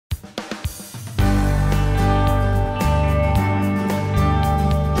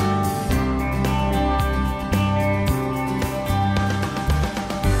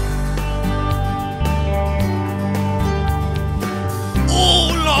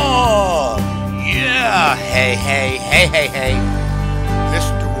Hey.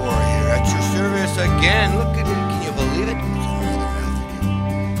 Mr. War here at your service again. Look at it. Can you believe it? It's another math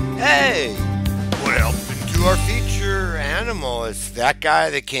video. Hey! What happened to our feature animal? It's that guy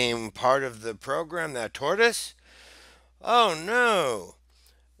that came part of the program, that tortoise? Oh no.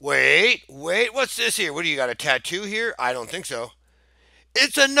 Wait. What's this here? What do you got, a tattoo here? I don't think so.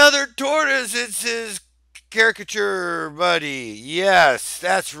 It's another tortoise. It's his caricature buddy. Yes,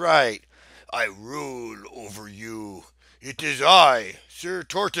 that's right. I rule over you. It is I, Sir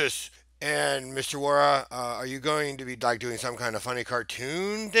Tortoise. And Mr. Wara, are you going to be like doing some kind of funny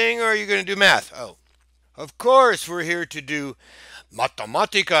cartoon thing, or are you going to do math? Oh, of course, we're here to do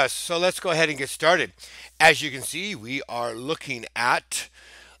Mathematicas. So let's go ahead and get started. As you can see, we are looking at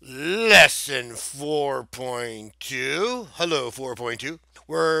lesson 4.2. Hello, 4.2.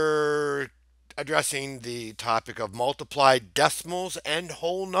 We're addressing the topic of multiplied decimals and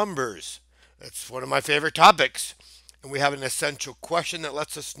whole numbers. It's one of my favorite topics. And we have an essential question that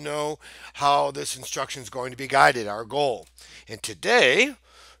lets us know how this instruction is going to be guided, our goal. And today,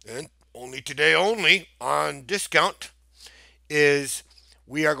 and only on discount, is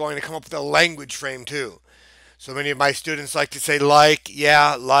we are going to come up with a language frame too. So many of my students like to say like,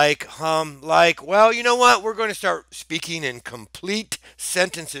 yeah, like, like. Well, you know what? We're going to start speaking in complete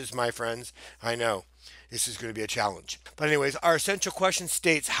sentences, my friends. I know. This is going to be a challenge. But anyways, our essential question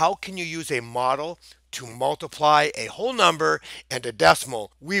states, how can you use a model to multiply a whole number and a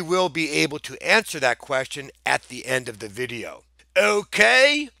decimal? We will be able to answer that question at the end of the video.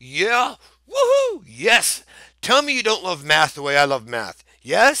 Okay? Yeah? Woohoo! Yes! Tell me you don't love math the way I love math.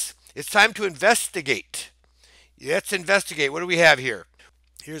 Yes? It's time to investigate. Let's investigate. What do we have here?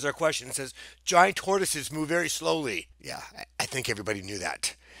 Here's our question. It says, giant tortoises move very slowly. Yeah, I think everybody knew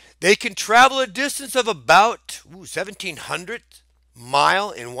that. They can travel a distance of about 1,700 mile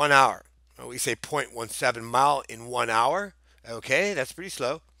in 1 hour. Well, we say 0.17 mile in 1 hour. Okay, that's pretty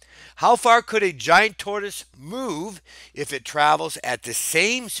slow. How far could a giant tortoise move if it travels at the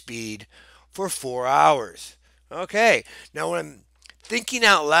same speed for 4 hours? Okay, now when I'm thinking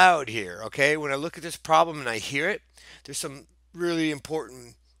out loud here, okay, when I look at this problem and I hear it, there's some really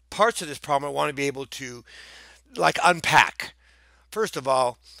important parts of this problem I want to be able to unpack. First of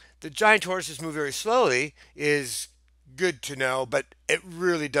all, the giant tortoises move very slowly is good to know, but it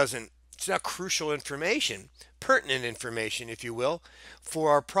really doesn't, it's not crucial information, pertinent information, if you will,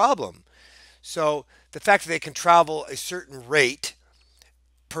 for our problem. So the fact that they can travel a certain rate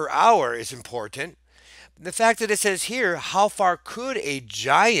per hour is important. The fact that it says here, how far could a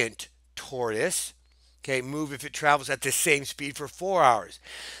giant tortoise, move if it travels at the same speed for 4 hours?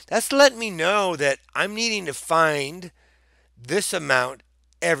 That's letting me know that I'm needing to find this amount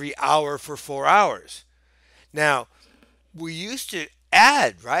every hour for 4 hours. Now, we used to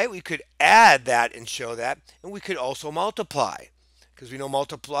add, right? We could add that and show that, and we could also multiply, because we know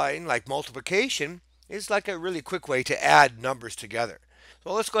multiplying, like multiplication, is like a really quick way to add numbers together.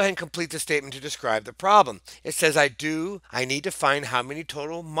 So let's go ahead and complete the statement to describe the problem. It says I need to find how many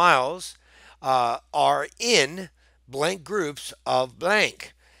total miles are in blank groups of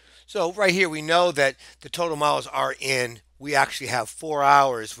blank. So right here we know that the total miles are in, we actually have 4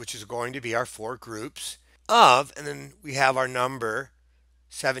 hours, which is going to be our 4 groups of, and then we have our number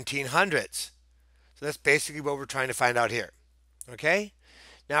 1700s. So that's basically what we're trying to find out here. Okay?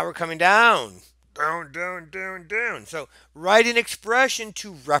 Now we're coming down. Down. So write an expression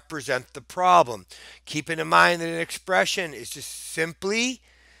to represent the problem. Keeping in mind that an expression is just simply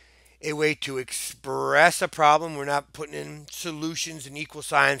a way to express a problem. We're not putting in solutions and equal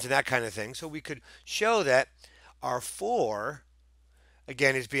signs and that kind of thing. So we could show that our 4,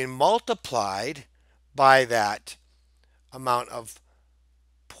 again, is being multiplied by that amount of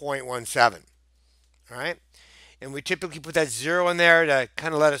 0.17. All right? And we typically put that 0 in there to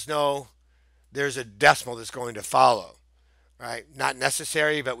kind of let us know there's a decimal that's going to follow, right? Not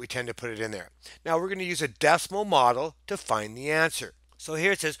necessary, but we tend to put it in there. Now we're going to use a decimal model to find the answer. So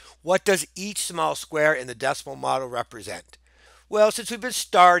here it says, what does each small square in the decimal model represent? Well, since we've been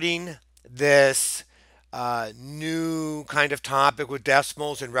starting this new kind of topic with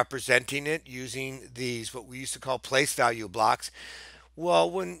decimals and representing it using these, what we used to call place value blocks, well,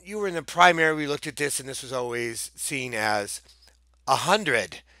 when you were in the primary, we looked at this and this was always seen as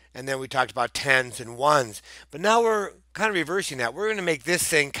 100. And then we talked about tens and ones. But now we're kind of reversing that. We're going to make this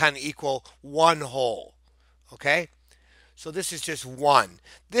thing kind of equal 1 whole. Okay? So this is just 1.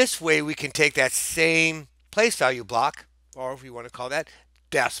 This way we can take that same place value block, or if we want to call that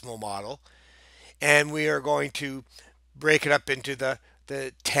decimal model, and we are going to break it up into the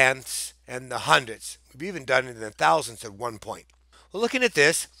tenths and the hundredths. We've even done it in the thousandths at one point. Well, looking at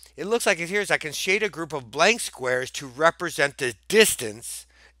this, it looks like I can shade a group of blank squares to represent the distance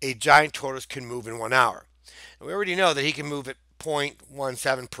a giant tortoise can move in 1 hour. And we already know that he can move at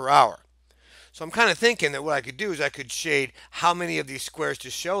 0.17 per hour. So I'm kind of thinking that what I could do is I could shade how many of these squares to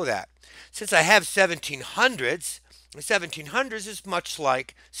show that. Since I have 1700s, 1700s is much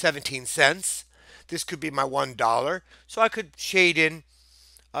like 17 cents. This could be my $1. So I could shade in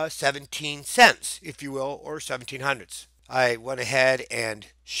 17 cents, if you will, or 1700s. I went ahead and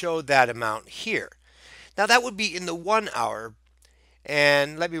showed that amount here. Now that would be in the 1 hour,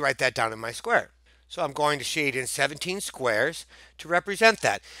 and let me write that down in my square. So I'm going to shade in 17 squares to represent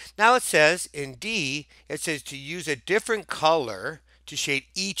that. Now it says in D, it says to use a different color to shade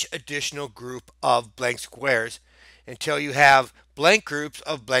each additional group of blank squares until you have blank groups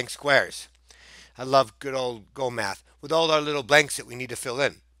of blank squares. I love good old Go Math with all our little blanks that we need to fill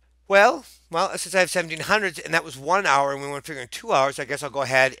in. Well, since I have 1700s and that was 1 hour and we want to figure in 2 hours, I guess I'll go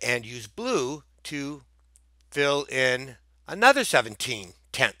ahead and use blue to fill in another 17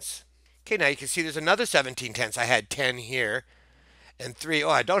 tenths. Okay, now you can see there's another 17 tenths. I had 10 here and 3. Oh,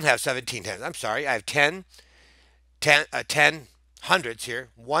 I don't have 17 tenths. I'm sorry. I have 10 hundredths here,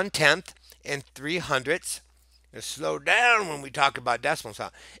 1/10 and 3 hundredths. Now slow down when we talk about decimals, huh?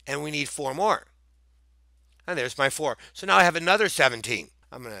 And we need 4 more. And there's my 4. So now I have another 17.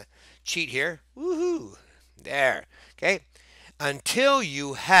 I'm going to cheat here. Woohoo! There. Okay. Until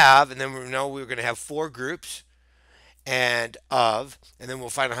you have, and then we know we're going to have 4 groups and then we'll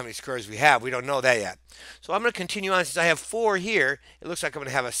find out how many squares we have. We don't know that yet. So I'm going to continue on. Since I have 4 here, it looks like I'm going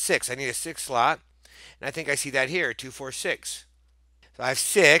to have a 6. I need a 6 slot. And I think I see that here, 2, 4, 6. So I have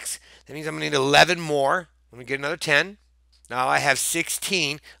 6. That means I'm going to need 11 more. Let me get another 10. Now I have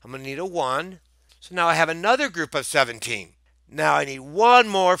 16. I'm going to need a 1. So now I have another group of 17. Now I need 1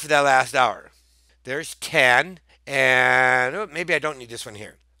 more for that last hour. There's 10. And oh, maybe I don't need this one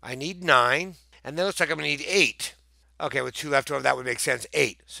here. I need 9. And then it looks like I'm going to need 8. Okay, with 2 left over, that would make sense.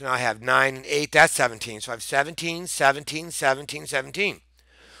 8. So now I have 9 and 8. That's 17. So I have 17, 17, 17, 17.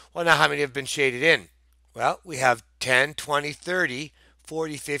 Well, now how many have been shaded in? Well, we have 10, 20, 30,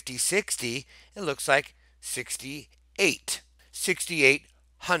 40, 50, 60. It looks like 68. 68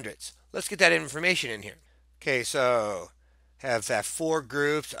 hundredths. Let's get that information in here. Okay, so have that 4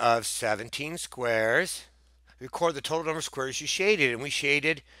 groups of 17 squares. Record the total number of squares you shaded, and we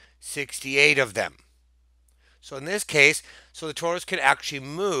shaded 68 of them. So in this case, so the tortoise can actually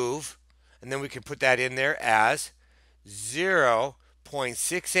move, and then we can put that in there as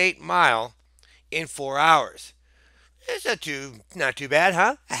 0.68 mile in 4 hours. It's not too bad,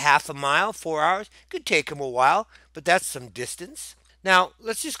 huh? A half a mile, 4 hours. Could take them a while, but that's some distance. Now,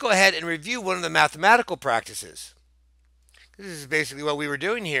 let's just go ahead and review one of the mathematical practices. This is basically what we were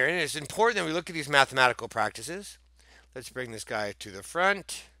doing here, and it's important that we look at these mathematical practices. Let's bring this guy to the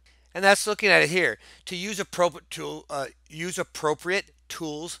front. And that's looking at it here. To use appropriate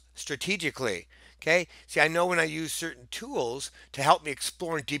tools strategically. Okay? See, I know when I use certain tools to help me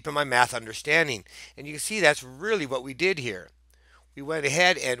explore and deepen my math understanding. And you can see that's really what we did here. We went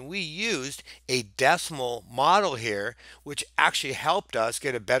ahead and we used a decimal model here, which actually helped us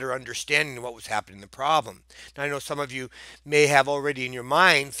get a better understanding of what was happening in the problem. Now, I know some of you may have already in your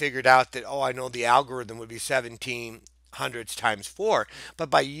mind figured out that, oh, I know the algorithm would be 17 hundredths times 4. But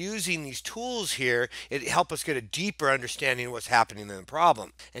by using these tools here, it helped us get a deeper understanding of what's happening in the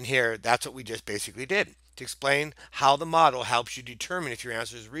problem. And here, that's what we just basically did to explain how the model helps you determine if your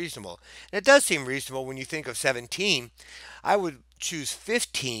answer is reasonable. And it does seem reasonable when you think of 17. I would choose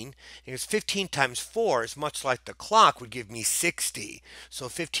 15, because 15 times 4 is much like the clock would give me 60. So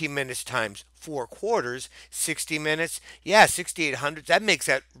 15 minutes times 4 quarters, 60 minutes. Yeah, 68 hundredths. That makes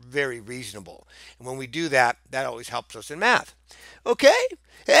that very reasonable. And when we do that, that always helps us in math. Okay?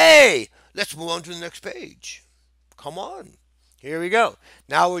 Hey, let's move on to the next page. Come on. Here we go.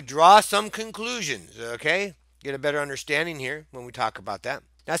 Now we draw some conclusions, okay? Get a better understanding here when we talk about that.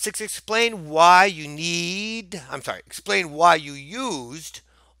 Now, 6, explain why you used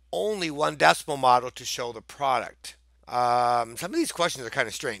only one decimal model to show the product. Some of these questions are kind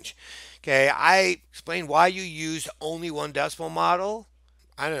of strange. Okay, I explained why you used only one decimal model.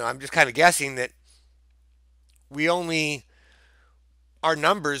 I don't know, I'm just kind of guessing that our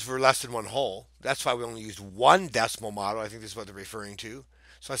numbers were less than one whole. That's why we only used one decimal model. I think this is what they're referring to.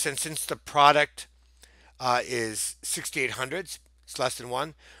 So I said since the product is 68 hundredths, it's less than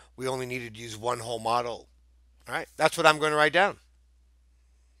 1, we only needed to use one whole model. All right, that's what I'm going to write down.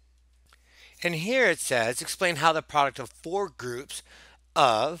 And here it says, explain how the product of 4 groups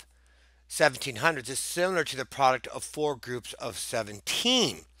of 1700s is similar to the product of 4 groups of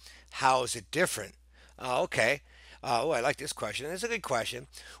 17. How is it different? Okay. Oh, I like this question. It's a good question.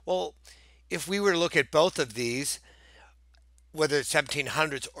 Well, if we were to look at both of these, whether it's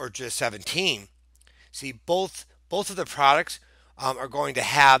 1700s or just 17, see both of the products are going to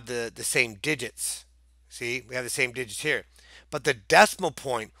have the same digits. See, we have the same digits here, but the decimal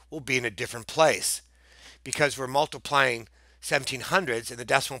point will be in a different place because we're multiplying 1700s, and the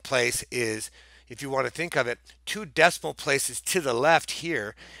decimal place is, if you want to think of it, two decimal places to the left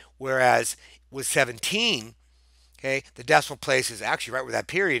here, whereas with 17, okay, the decimal place is actually right where that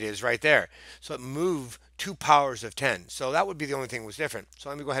period is, right there. So it moved 2 powers of 10. So that would be the only thing that was different. So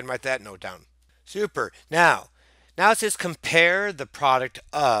let me go ahead and write that note down. Super. Now it says compare the product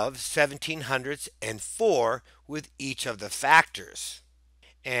of 1700s and 4 with each of the factors.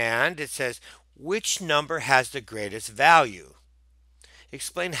 And it says which number has the greatest value.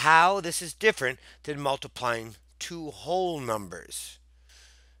 Explain how this is different than multiplying two whole numbers.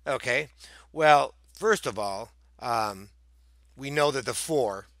 Okay, well, first of all, we know that the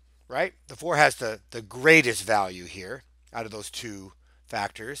 4, right? The 4 has the greatest value here out of those two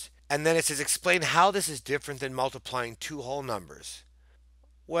factors. And then it says explain how this is different than multiplying two whole numbers.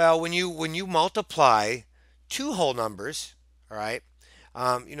 Well, when you multiply two whole numbers, all right,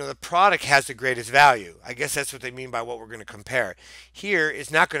 the product has the greatest value. I guess that's what they mean by what we're going to compare. Here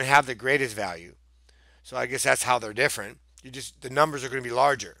is not going to have the greatest value. So I guess that's how they're different. The numbers are going to be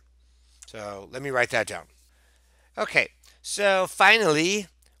larger. So let me write that down. Okay, so finally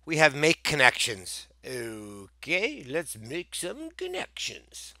we have make connections. Okay, let's make some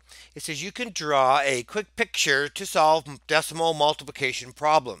connections. It says you can draw a quick picture to solve decimal multiplication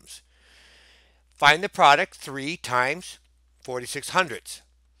problems. Find the product 3 times 46 hundredths.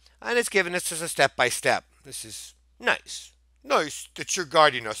 And it's given us as a step-by-step. This is nice. Nice that you're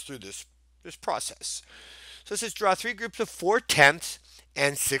guiding us through this process. So it says draw 3 groups of 4/10ths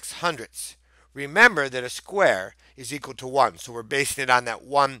and 6/100ths. Remember that a square is equal to 1. So we're basing it on that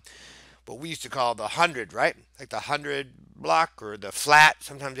 1, what we used to call the 100, right? Like the 100 block or the flat.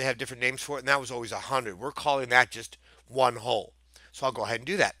 Sometimes they have different names for it, and that was always 100. We're calling that just one whole. So I'll go ahead and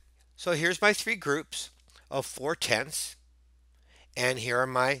do that. So here's my 3 groups of 4/10ths, and here are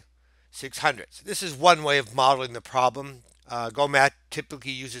my 6/100ths. This is one way of modeling the problem. GoMath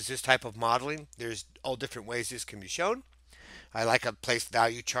typically uses this type of modeling. There's all different ways this can be shown. I like a place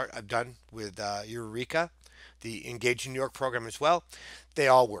value chart I've done with Eureka, the Engage in New York program as well. They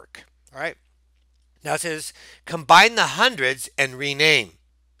all work. All right. Now it says combine the hundreds and rename.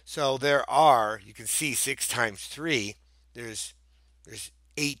 So there are, you can see 6 times 3, there's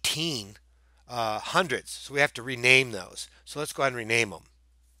 18 hundreds. So we have to rename those. So let's go ahead and rename them.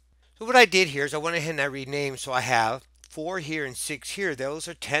 So what I did here is I went ahead and I renamed, so I have 4 here and 6 here. Those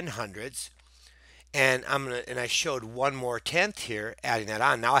are 10 hundredths. And I showed one more tenth here, adding that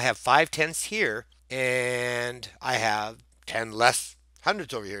on. Now I have 5/10ths here, and I have 10 less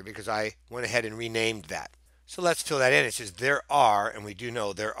hundredths over here because I went ahead and renamed that. So let's fill that in. It says there are, and we do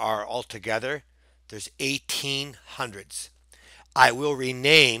know there are altogether, there's 18 hundredths. I will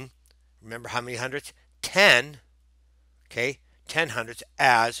rename, remember how many hundredths? 10, okay, 10 hundredths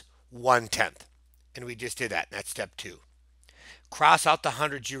as 1/10. And we just did that, and that's step 2. Cross out the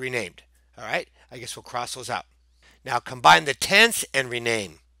hundreds you renamed. All right, I guess we'll cross those out. Now combine the tenths and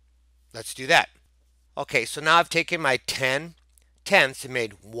rename. Let's do that. Okay, so now I've taken my 10 tenths and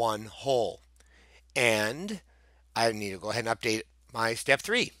made one whole. And I need to go ahead and update my step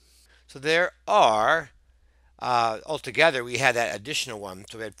 3. So there are, altogether, we had that additional one.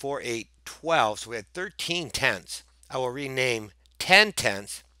 So we had 4, 8, 12. So we had 13 tenths. I will rename 10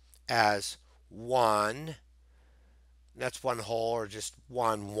 tenths as 1. That's one whole, or just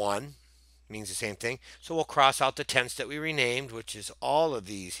 1, 1. Means the same thing. So we'll cross out the tenths that we renamed, which is all of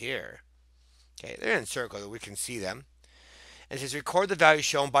these here. Okay, they're in circle, we can see them. And it says record the value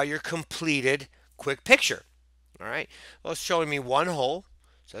shown by your completed quick picture. All right, well, it's showing me one whole,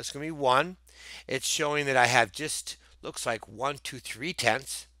 so that's going to be 1. It's showing that I have just, looks like 1, 2, 3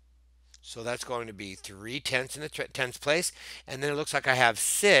 tenths. So that's going to be 3 tenths in the tenths place. And then it looks like I have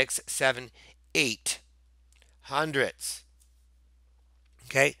 6, 7, 8 hundredths.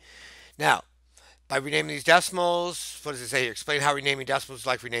 Okay. Now, by renaming these decimals, what does it say here? Explain how renaming decimals is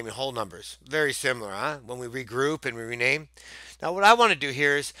like renaming whole numbers. Very similar, huh? When we regroup and we rename. Now, what I want to do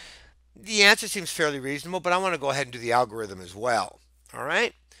here is, the answer seems fairly reasonable, but I want to go ahead and do the algorithm as well. All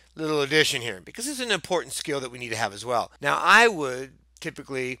right? Little addition here, because this is an important skill that we need to have as well. Now, I would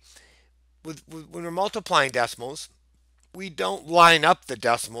typically, when we're multiplying decimals, we don't line up the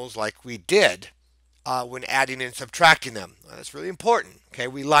decimals like we did when adding and subtracting them. That's really important. Okay,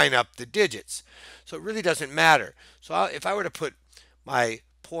 we line up the digits. So it really doesn't matter. So if I were to put my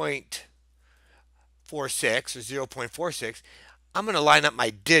 0.5 0.46 or 0.46, I'm going to line up my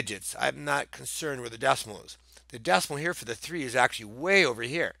digits. I'm not concerned where the decimal is. The decimal here for the 3 is actually way over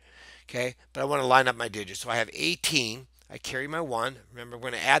here. Okay, but I want to line up my digits. So I have 18. I carry my 1. Remember, I'm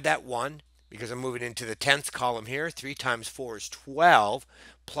going to add that 1 because I'm moving into the tens column here. 3 times 4 is 12,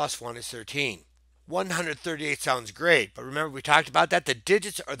 plus 1 is 13. 138 sounds great, but remember we talked about that. The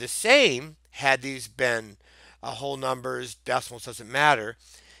digits are the same had these been whole numbers, decimals, doesn't matter.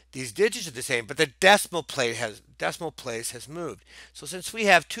 These digits are the same, but the decimal place has moved. So since we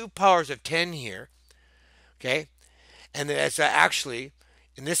have 2 powers of 10 here, okay, and it's actually,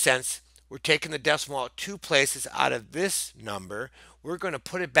 in this sense, we're taking the decimal out 2 places out of this number. We're going to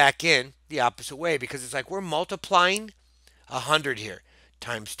put it back in the opposite way because it's like we're multiplying 100 here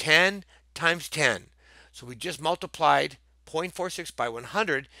times 10 times 10. So we just multiplied 0.46 by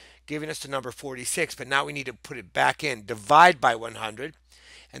 100, giving us the number 46, but now we need to put it back in, divide by 100,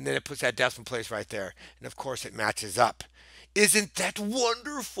 and then it puts that decimal place right there. And of course it matches up. Isn't that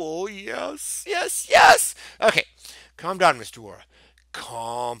wonderful? Yes, yes, yes. Okay, calm down, Mr. Wara.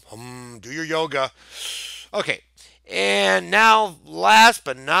 Calm, do your yoga. Okay, and now last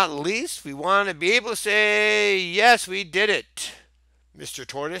but not least, we want to be able to say, yes, we did it, Mr.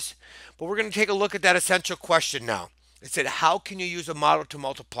 Tortoise. But we're going to take a look at that essential question now. It said, how can you use a model to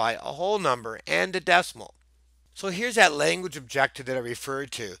multiply a whole number and a decimal? So here's that language objective that I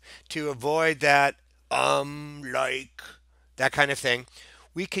referred to avoid that like, that kind of thing.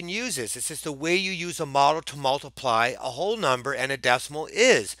 We can use this. It's just the way you use a model to multiply a whole number and a decimal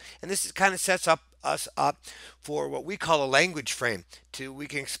is. And this kind of sets us up for what we call a language frame. We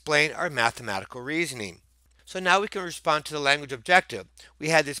can explain our mathematical reasoning. So now we can respond to the language objective. We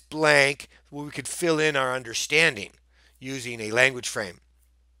had this blank where we could fill in our understanding using a language frame.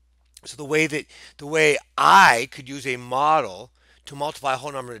 So the way I could use a model to multiply a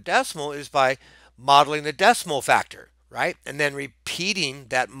whole number and a decimal is by modeling the decimal factor, right? And then repeating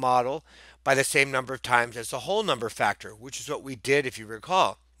that model by the same number of times as the whole number factor, which is what we did, if you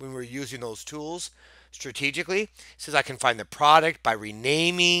recall, when we were using those tools strategically. It says I can find the product by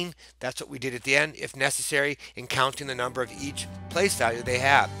renaming. That's what we did at the end, if necessary, and counting the number of each place value they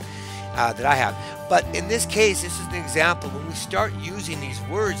have, that I have. But in this case, this is an example. When we start using these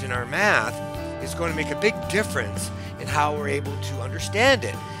words in our math, it's going to make a big difference in how we're able to understand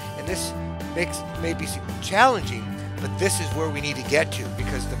it. And this may be challenging, but this is where we need to get to,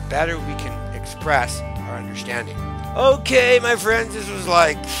 because the better we can express our understanding. Okay, my friends, this was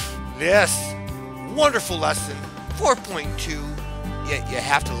like this wonderful lesson 4.2. You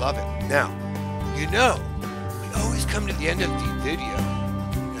have to love it. Now, you know, we always come to the end of the video,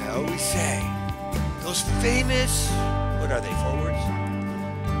 and I always say, those famous, what are they, 4 words?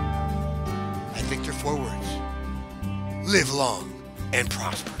 I think they're 4 words. Live long and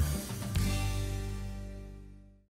prosper.